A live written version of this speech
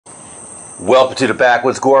Welcome to the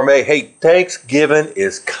Backwoods Gourmet. Hey, Thanksgiving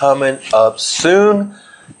is coming up soon.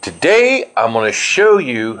 Today, I'm going to show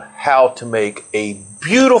you how to make a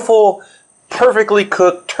beautiful, perfectly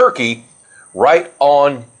cooked turkey right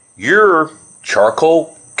on your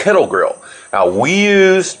charcoal kettle grill. Now, we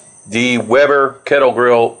use the Weber kettle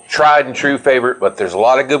grill, tried and true favorite, but there's a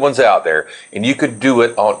lot of good ones out there, and you could do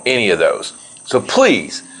it on any of those. So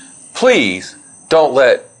please, please don't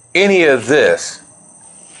let any of this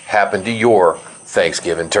happen to your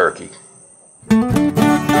Thanksgiving turkey.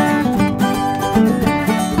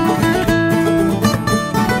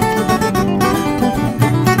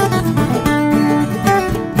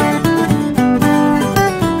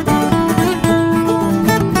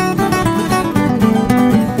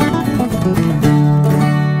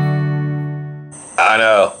 I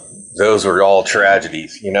know, those are all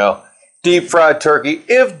tragedies, you know. Deep fried turkey,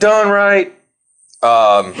 if done right,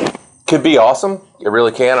 could be awesome. It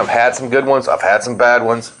really can. I've had some good ones. I've had some bad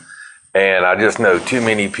ones. And I just know too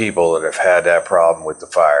many people that have had that problem with the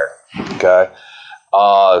fire. Okay.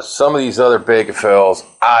 Some of these other bacon fails,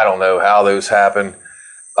 I don't know how those happen.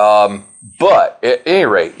 But at any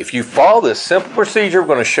rate, if you follow this simple procedure, we're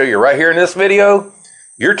going to show you right here in this video,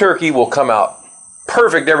 your turkey will come out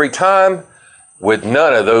perfect every time with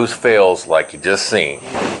none of those fails like you just seen.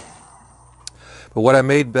 But what I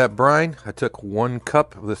made that brine, I took 1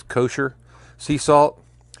 cup of this kosher sea salt,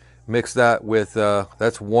 mixed that with,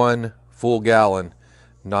 that's 1 full gallon,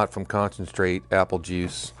 not from concentrate, apple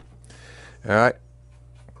juice. All right,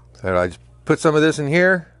 so I just put some of this in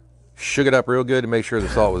here, shook it up real good to make sure the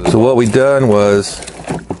salt was in. So what we done was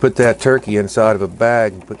we put that turkey inside of a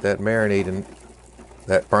bag and put that marinade and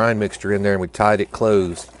that brine mixture in there, and we tied it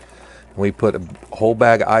closed. And we put a whole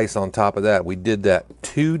bag of ice on top of that. We did that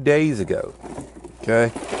 2 days ago.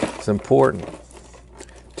 Okay, it's important.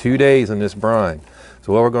 2 days in this brine.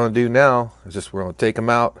 So what we're going to do now is just we're going to take them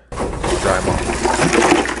out, dry them off.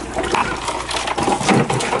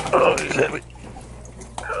 Oh, he's heavy.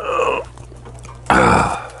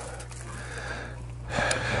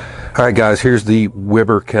 All right, guys, here's the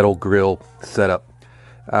Weber kettle grill setup.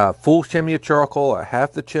 Full chimney of charcoal,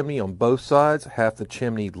 half the chimney on both sides, half the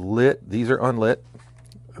chimney lit. These are unlit.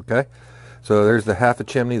 Okay. So there's the half a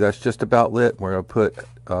chimney that's just about lit. We're going to put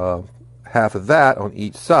half of that on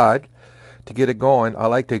each side to get it going. I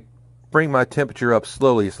like to bring my temperature up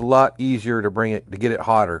slowly. It's a lot easier to get it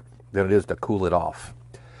hotter than it is to cool it off.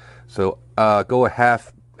 So go a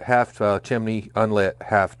half chimney unlit,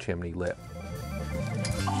 half chimney lit.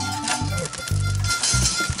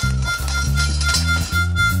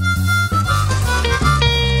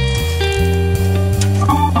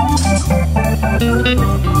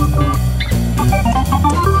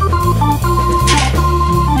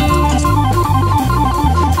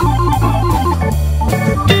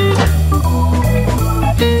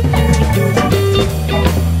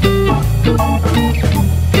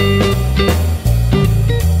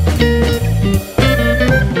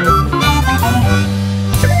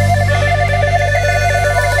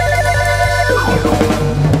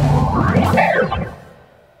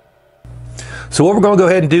 So what we're going to go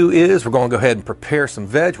ahead and do is we're going to go ahead and prepare some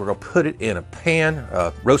veg. We're going to put it in a pan,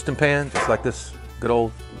 roasting pan, just like this good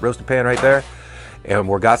old roasting pan right there. And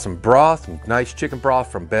we've got some broth, some nice chicken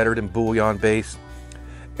broth from Better Than Bouillon base.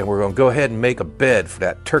 And we're going to go ahead and make a bed for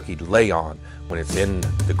that turkey to lay on when it's in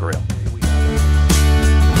the grill.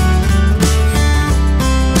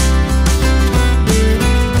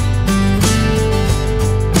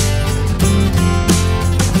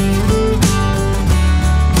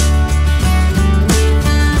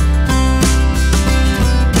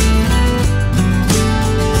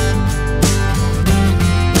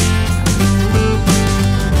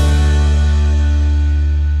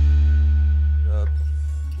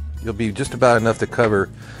 It'll be just about enough to cover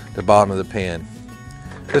the bottom of the pan.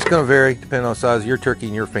 It's going to vary depending on the size of your turkey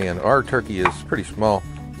and your fan. Our turkey is pretty small,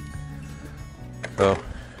 so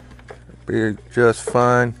it'll be just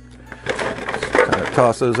fine. Kind of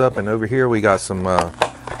toss those up, and over here we got some, if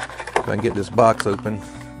I can get this box open,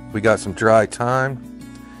 we got some dry thyme.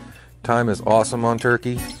 Thyme is awesome on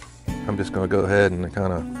turkey. I'm just going to go ahead and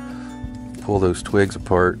kind of pull those twigs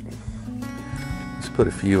apart. Let's put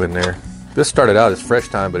a few in there. This started out as fresh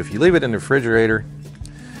thyme, but if you leave it in the refrigerator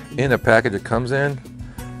in a package it comes in,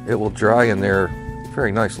 it will dry in there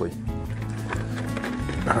very nicely.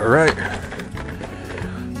 All right.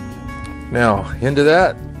 Now, into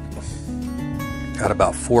that, got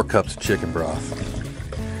about 4 cups of chicken broth.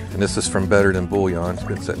 And this is from Better Than Bouillon. It's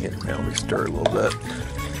been sitting here. Now let me stir a little bit.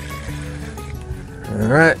 All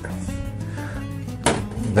right.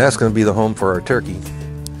 That's going to be the home for our turkey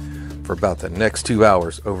for about the next 2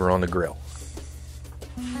 hours over on the grill.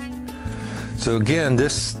 So again,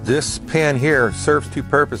 this pan here serves two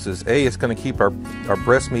purposes. A, it's going to keep our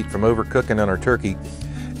breast meat from overcooking on our turkey,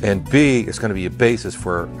 and B, it's going to be a basis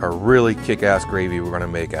for a really kick-ass gravy we're going to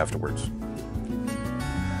make afterwards.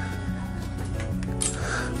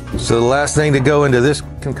 So the last thing to go into this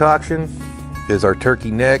concoction is our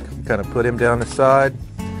turkey neck. Kind of put him down the side,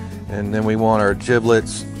 and then we want our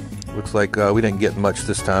giblets. Looks like we didn't get much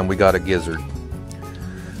this time. We got a gizzard.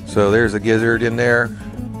 So there's a gizzard in there,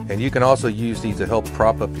 and you can also use these to help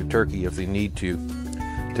prop up your turkey if you need to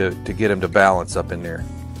get them to balance up in there.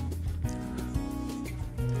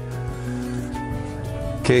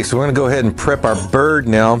 Okay, so we're gonna go ahead and prep our bird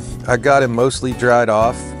now. I got him mostly dried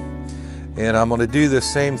off, and I'm gonna do the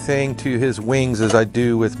same thing to his wings as I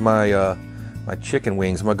do with my my chicken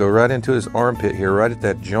wings. I'm gonna go right into his armpit here, right at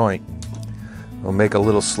that joint. I'll make a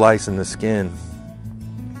little slice in the skin.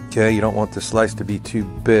 Okay, you don't want the slice to be too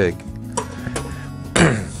big.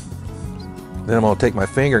 Then I'm going to take my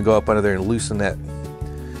finger and go up under there and loosen that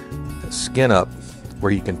skin up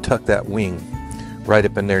where you can tuck that wing right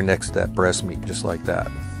up in there next to that breast meat, just like that.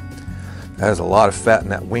 It has a lot of fat in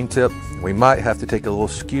that wingtip. We might have to take a little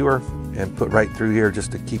skewer and put right through here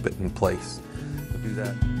just to keep it in place. We'll do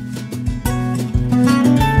that.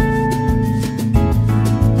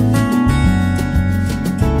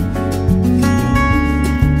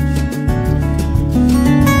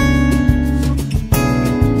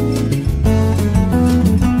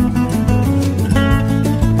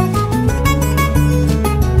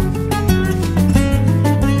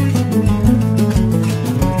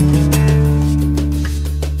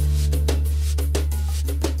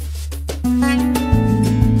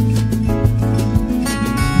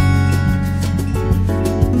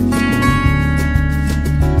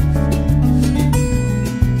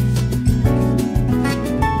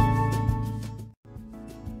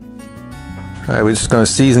 Alright, we're just going to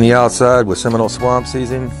season the outside with Seminole Swamp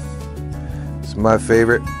seasoning. It's my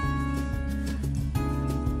favorite.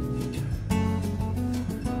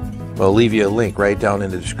 I'll leave you a link right down in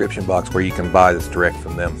the description box where you can buy this direct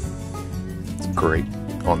from them. It's great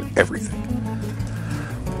on everything.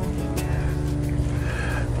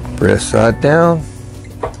 Breast side down.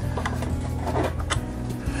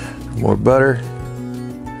 More butter.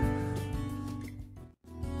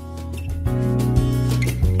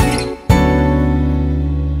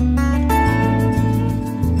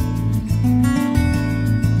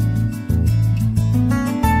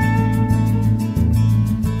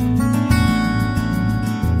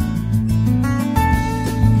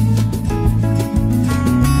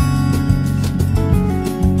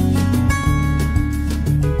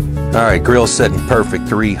 All right, grill's setting perfect,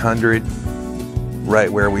 300, right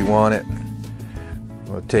where we want it.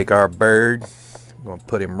 We'll take our bird, we'll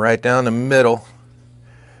put him right down the middle,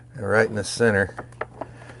 and right in the center.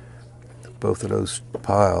 Both of those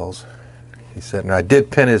piles. He's sitting. I did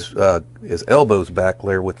pin his elbows back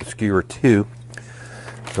there with the skewer too.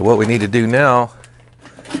 So what we need to do now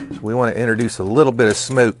is we want to introduce a little bit of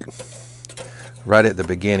smoke right at the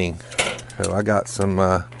beginning. So I got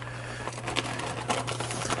some.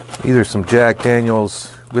 Either some Jack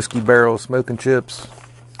Daniel's whiskey barrel smoking chips.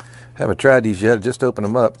 Haven't tried these yet, I just opened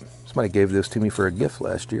them up. Somebody gave this to me for a gift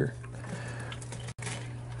last year.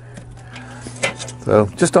 So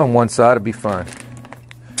just on one side, it'll be fine.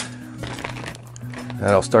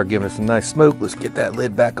 That'll start giving us a nice smoke. Let's get that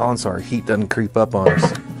lid back on so our heat doesn't creep up on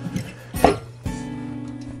us.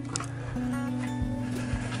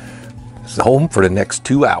 It's home for the next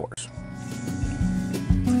 2 hours.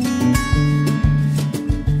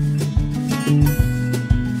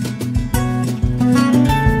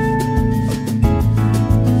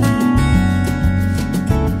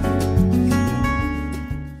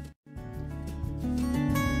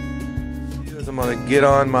 I'm going to get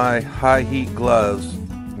on my high heat gloves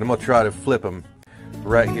and I'm going to try to flip them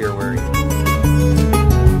right here where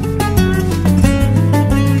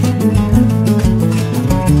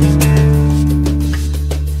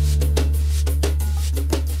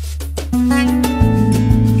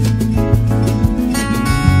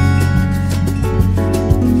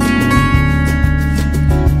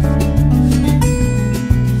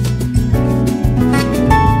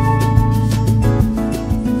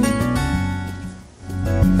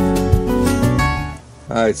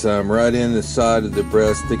Alright, so I'm right in the side of the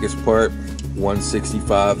breast, thickest part,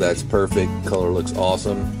 165, that's perfect, color looks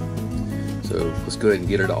awesome. So let's go ahead and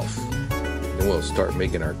get it off. And we'll start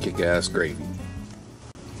making our kick-ass gravy.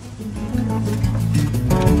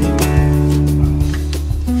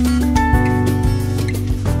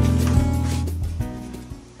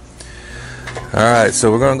 Alright,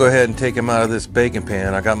 so we're going to go ahead and take them out of this baking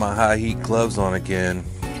pan. I got my high heat gloves on again.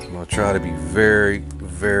 I'm going to try to be very,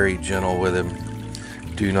 very gentle with him.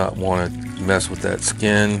 Do not want to mess with that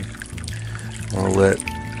skin. I'm going to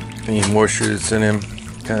let any moisture that's in him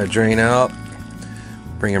kind of drain out.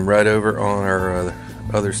 Bring him right over on our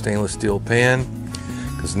other stainless steel pan,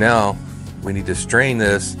 because now we need to strain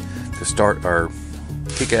this to start our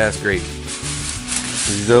kick-ass gravy.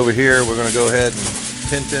 So he's over here. We're going to go ahead and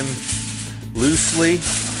tint him loosely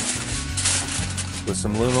with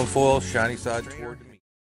some aluminum foil, shiny side toward the meat.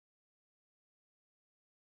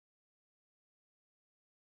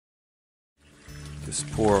 Just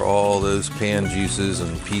pour all those pan juices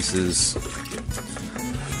and pieces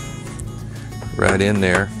right in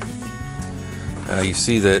there. You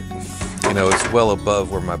see that, you know, it's well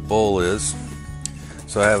above where my bowl is.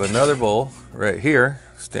 So I have another bowl right here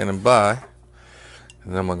standing by,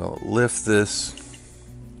 and I'm going to lift this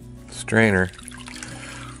strainer.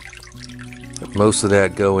 Let most of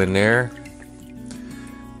that go in there.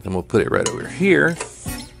 Then we'll put it right over here.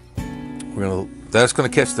 That's going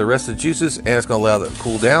to catch the rest of the juices, and it's going to allow that to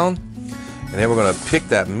cool down. And then we're going to pick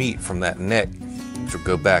that meat from that neck, which will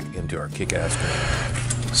go back into our kick-ass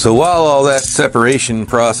gravy. So while all that separation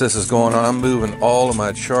process is going on, I'm moving all of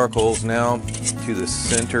my charcoals now to the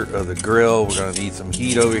center of the grill. We're going to need some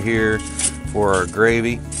heat over here for our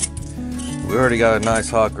gravy. We already got a nice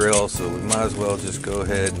hot grill, so we might as well just go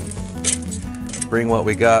ahead and bring what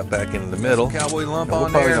we got back into the middle. Cowboy lump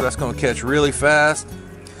on there, that's going to catch really fast.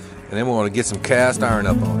 And then we want to get some cast iron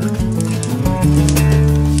up on it.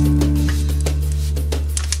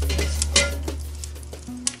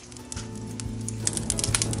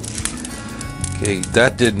 Okay,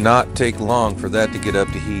 that did not take long for that to get up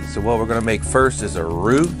to heat. So what we're going to make first is a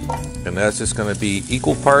roux, and that's just going to be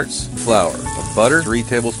equal parts flour of butter, 3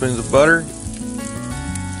 tablespoons of butter.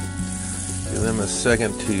 Give them a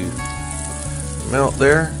second to melt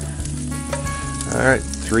there. All right,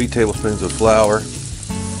 3 tablespoons of flour.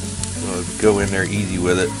 Go in there easy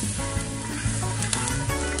with it.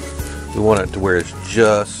 We want it to where it's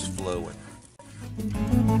just flowing.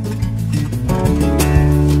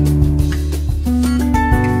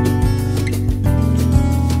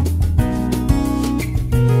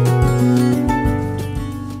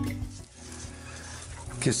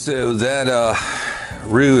 Okay, so that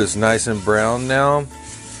roux is nice and brown now.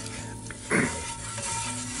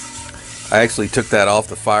 I actually took that off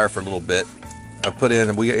the fire for a little bit. I put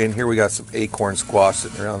in here we got some acorn squash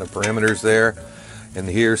sitting around the perimeters there, and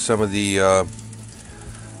here's some of the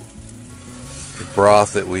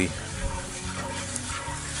broth that we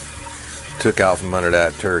took out from under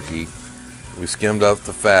that turkey. We skimmed up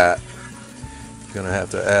the fat. You're gonna have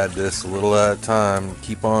to add this a little at a time.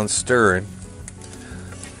 Keep on stirring.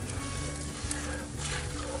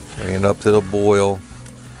 Bring it up to the boil.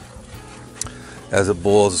 As it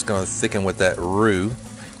boils, it's going to thicken with that roux.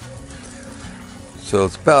 So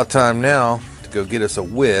it's about time now to go get us a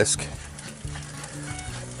whisk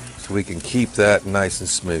so we can keep that nice and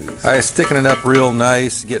smooth. All right, sticking it up real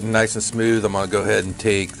nice, getting nice and smooth. I'm going to go ahead and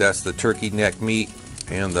take, that's the turkey neck meat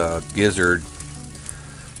and the gizzard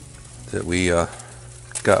that we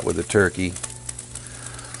got with the turkey.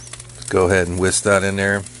 Let's go ahead and whisk that in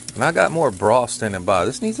there. And I got more broth standing by.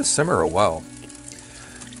 This needs to simmer a while.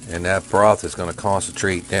 And that broth is going to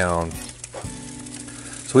concentrate down.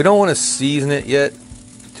 So we don't want to season it yet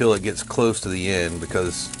until it gets close to the end,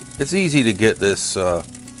 because it's easy to get this,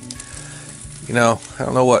 you know, I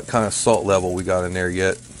don't know what kind of salt level we got in there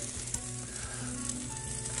yet,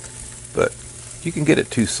 but you can get it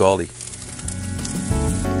too salty.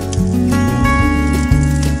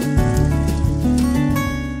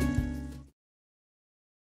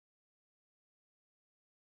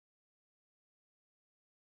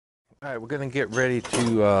 All right, we're going to get ready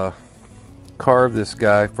to carve this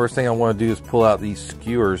guy. First thing I want to do is pull out these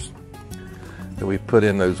skewers that we put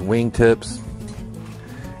in those wing tips.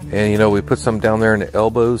 And you know, we put some down there in the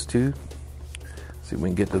elbows too. See if we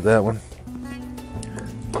can get to that one.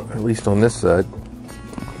 At least on this side.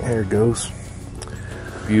 There it goes.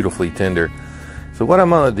 Beautifully tender. So what I'm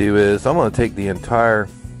going to do is I'm going to take the entire,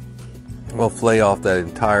 we'll flay off that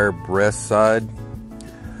entire breast side.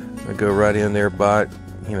 I go right in there by,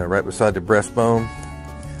 you know, right beside the breastbone.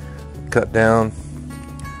 Cut down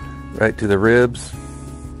right to the ribs.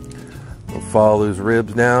 We'll follow those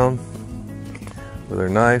ribs down with our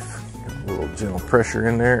knife. A little gentle pressure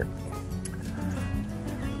in there.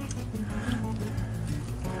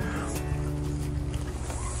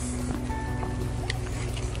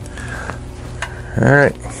 All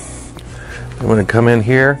right. I'm going to come in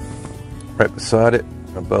here, right beside it,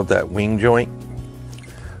 above that wing joint.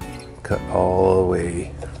 Cut all the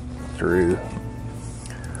way through.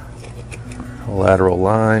 lateral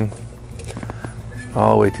line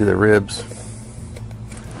all the way to the ribs.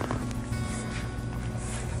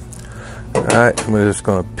 All right, I'm just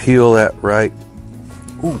going to peel that right.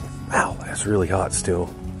 Ooh, wow, that's really hot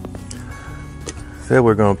still. Said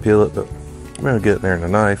we're going to peel it, but I'm going to get it there in a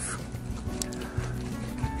knife.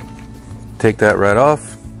 Take that right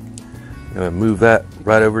off. I'm going to move that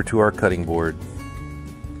right over to our cutting board.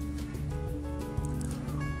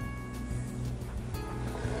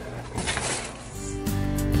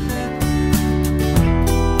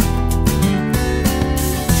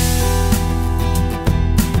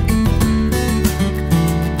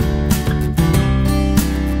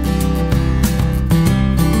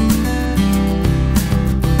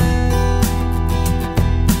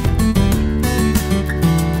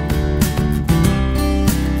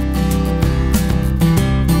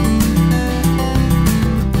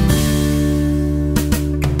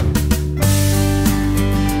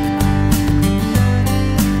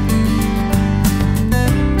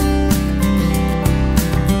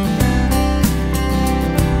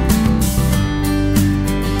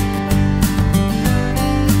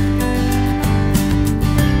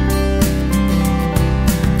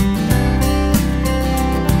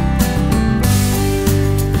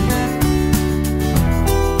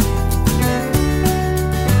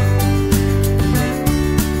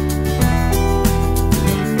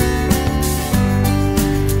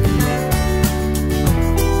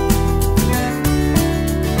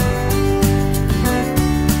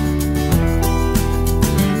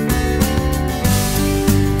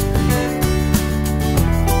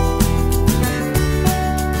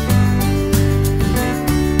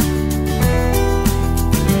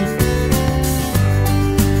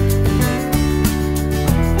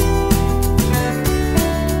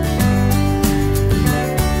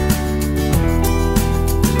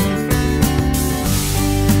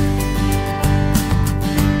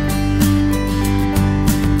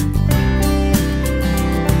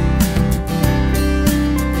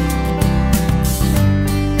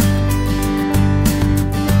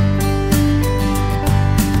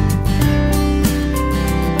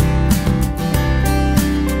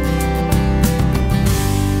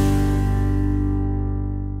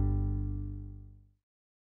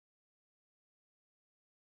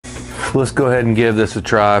 Let's go ahead and give this a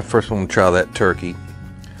try. First, I'm going to try that turkey.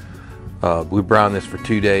 We browned this for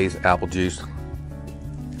 2 days, apple juice.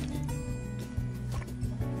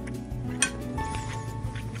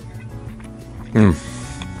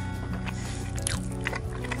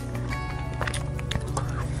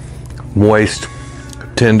 Moist,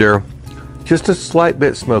 tender, just a slight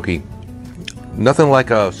bit smoky. Nothing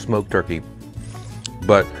like a smoked turkey,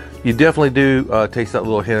 but you definitely do taste that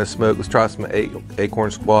little hint of smoke. Let's try some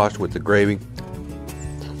acorn squash with the gravy.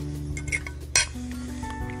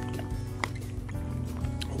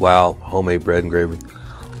 Wow, homemade bread and gravy.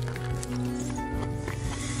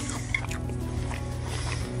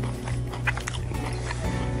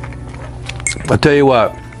 I'll tell you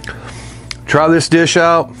what, try this dish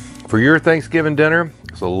out for your Thanksgiving dinner.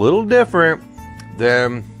 It's a little different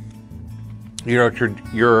than your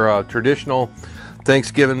traditional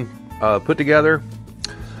Thanksgiving put together,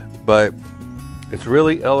 but it's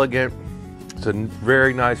really elegant. It's a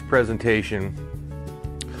very nice presentation,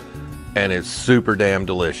 and it's super damn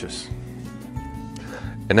delicious.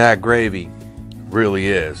 And that gravy really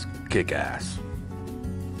is kick-ass.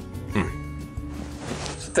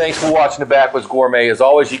 Thanks for watching the Backwoods Gourmet. As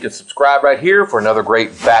always, you can subscribe right here for another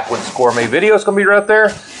great Backwoods Gourmet video. It's going to be right there.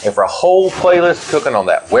 And for a whole playlist cooking on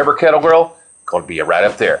that Weber Kettle Grill, going to be right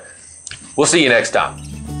up there. We'll see you next time.